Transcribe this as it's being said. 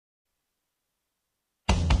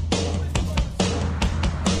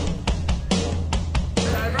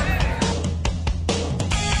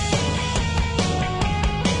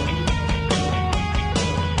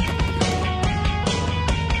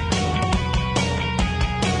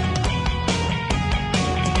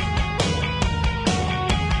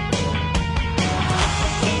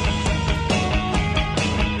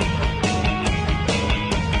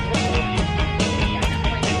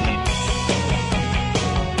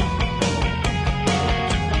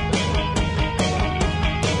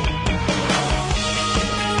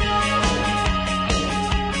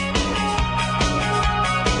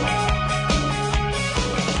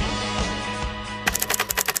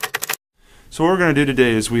So what we're going to do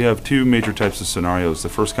today is we have two major types of scenarios. The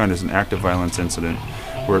first kind is an active violence incident,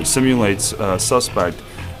 where it simulates a suspect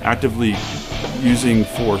actively using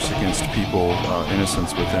force against people,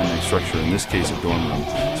 innocents within a structure, in this case a dorm room.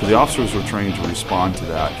 So the officers were trained to respond to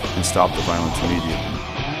that and stop the violence immediately.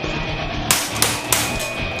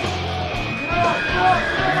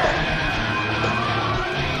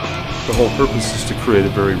 The whole purpose is to create a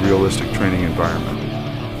very realistic training environment.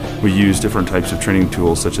 We use different types of training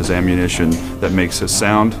tools, such as ammunition that makes us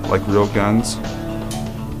sound like real guns.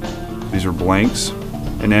 These are blanks,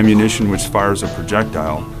 and ammunition which fires a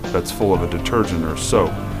projectile that's full of a detergent or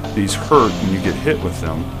soap. These hurt when you get hit with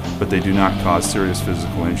them, but they do not cause serious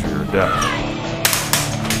physical injury or death.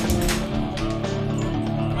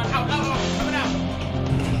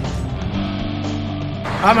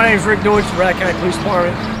 Hi, my name is Rick Deutsch, the Braddock County Police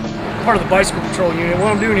Department, part of the Bicycle Patrol Unit. What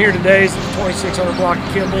I'm doing here today is at the 2600 block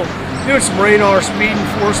of Kimball, doing some radar speed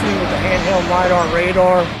enforcement with the handheld LiDAR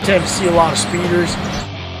radar. Tend to see a lot of speeders.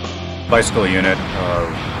 Bicycle Unit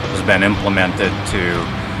has been implemented to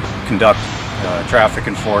conduct traffic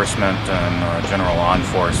enforcement and general law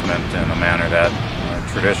enforcement in a manner that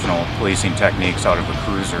traditional policing techniques out of a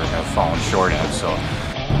cruiser have fallen short in. So,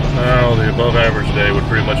 the above average day would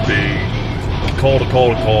pretty much be call to call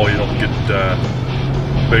to call. You don't get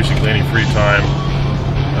basically any free time.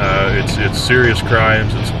 It's serious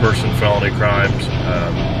crimes, it's felony crimes,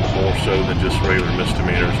 more so than just regular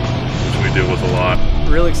misdemeanors, which we deal with a lot.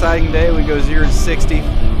 Real exciting day. We go 0 to 60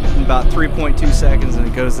 in about 3.2 seconds, and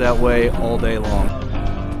it goes that way all day long.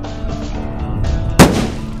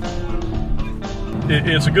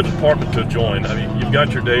 It's a good department to join. I mean, you've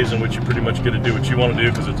got your days in which you pretty much get to do what you want to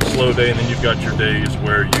do because it's a slow day, and then you've got your days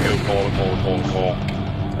where you go call to call to call to call.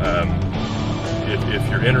 If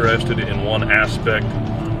you're interested in one aspect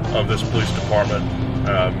of this police department,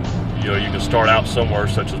 you can start out somewhere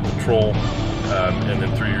such as patrol, and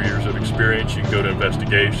then through your years of experience, you can go to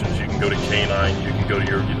investigations, you can go to canine, you can go to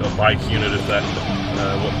your bike unit if that's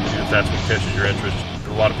what catches your interest.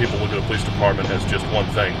 A lot of people look at the police department as just one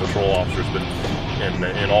thing, patrol officers, but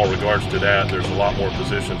in all regards to that, there's a lot more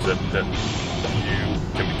positions that you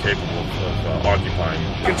can be capable of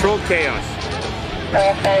occupying. Controlled chaos.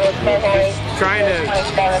 Trying to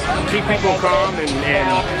keep people calm and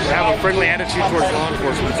have a friendly attitude towards law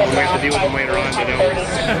enforcement, so when we have to deal with them later on, they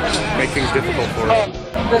don't make things difficult for us.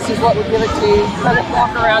 This is what we give it to you. Kind of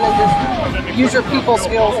walk around and just use your people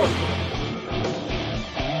skills.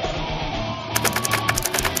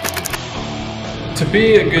 To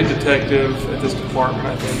be a good detective at this department,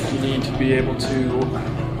 I think you need to be able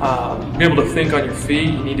to think on your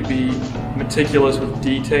feet. You need to be meticulous with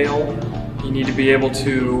detail. You need to be able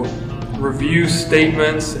to review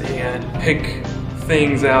statements and pick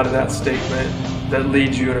things out of that statement that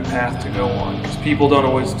leads you in a path to go on. Because people don't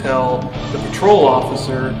always tell the patrol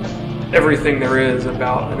officer everything there is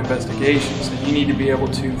about an investigation. So you need to be able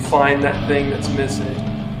to find that thing that's missing,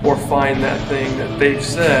 or find that thing that they've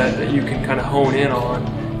said that you can kind of hone in on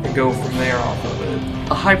and go from there off of it.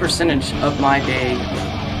 A high percentage of my day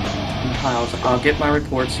compiles. I'll get my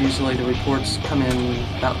reports. Usually the reports come in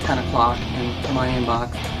about 10 o'clock into my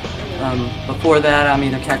inbox. Before that, I'm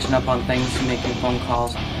either catching up on things, making phone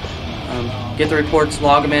calls. Get the reports,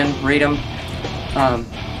 log them in, read them.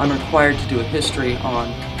 I'm required to do a history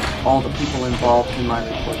on all the people involved in my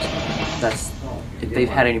reports. That's if they've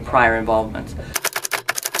had any prior involvements.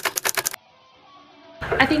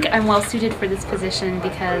 I think I'm well suited for this position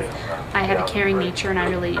because I have a caring nature and I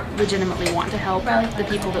really legitimately want to help the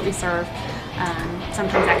people that we serve.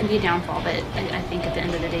 Sometimes that can be a downfall, but I think at the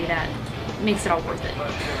end of the day that makes it all worth it.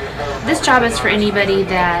 This job is for anybody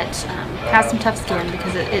that has some tough skin,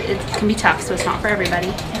 because it can be tough, so it's not for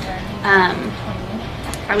everybody.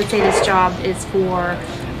 I would say this job is for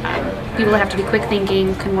people that have to be quick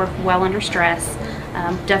thinking, can work well under stress.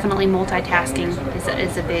 Definitely multitasking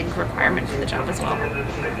is a big requirement for the job as well.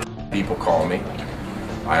 People call me,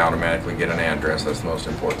 I automatically get an address. That's the most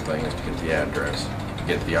important thing, is to get the address, to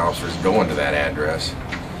get the officers going to that address,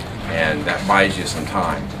 and that buys you some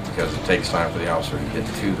time because it takes time for the officer to get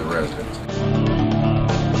to the residence.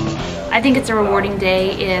 I think it's a rewarding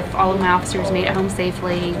day if all of my officers made it home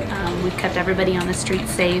safely. We've kept everybody on the street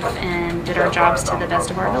safe and did our jobs to the best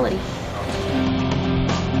of our ability.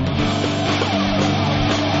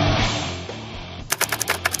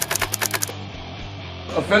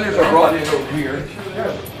 Offenders are brought in over here.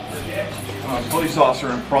 Police officer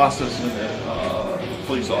in process in the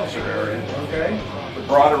police officer area. Okay. They're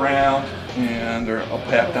brought around and a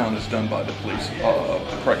pat down is done by the police,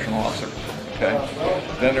 the correctional officer. Okay.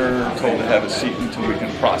 Then they're told to have a seat until we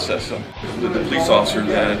can process them. The police officer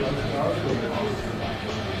that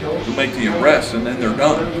to make the arrest, and then they're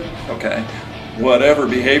done. Okay, whatever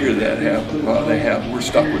behavior that they have, we're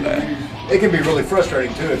stuck with that. It can be really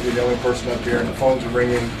frustrating too if you're the only person up here and the phones are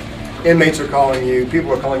ringing. Inmates are calling you,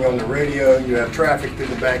 people are calling you on the radio, you have traffic through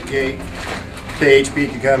the back gate. KHP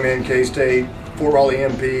can come in, K-State, Fort Raleigh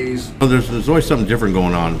MPs. Well, there's always something different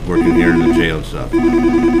going on working here in the jail and stuff.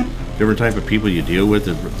 Different type of people you deal with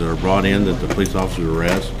that are brought in that the police officers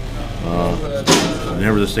arrest.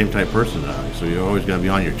 Never the same type of person, so you always got to be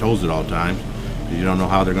on your toes at all times. You don't know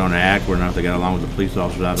how they're going to act, whether or not they got along with the police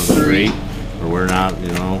officers out on the street, or whether or not,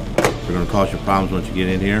 you know, they're going to cause you problems once you get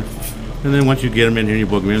in here. And then once you get them in here and you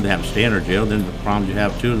book them in, they have to stay in our jail, then the problems you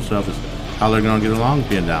have too and stuff is how they're going to get along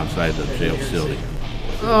being outside the jail facility.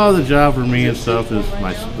 Oh, the job for me and stuff is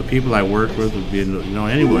the people I work with would be, you know,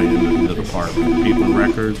 anyway in the department. The people in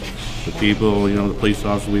records, the people, you know, the police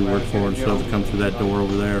officers we work for and stuff that come through that door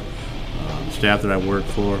over there, the staff that I work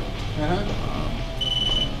for.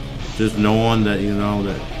 Just knowing that, you know,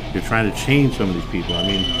 that you're trying to change some of these people. I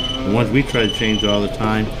mean, the ones we try to change all the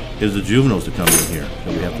time is the juveniles that come in here that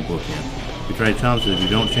we have to book in. We try to tell them that if you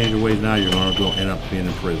don't change your ways now, you're going to end up being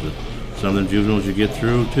in prison. Some of them juveniles you get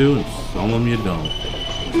through to, and some of them you don't.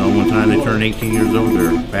 Some one time they turn 18 years old,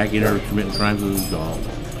 they're back in there committing crimes as an adult.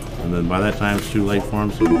 And then by that time it's too late for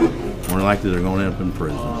them, so more likely they're going to end up in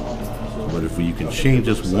prison. But if you can change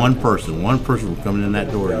just one person from coming in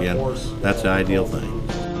that door again, that's the ideal thing.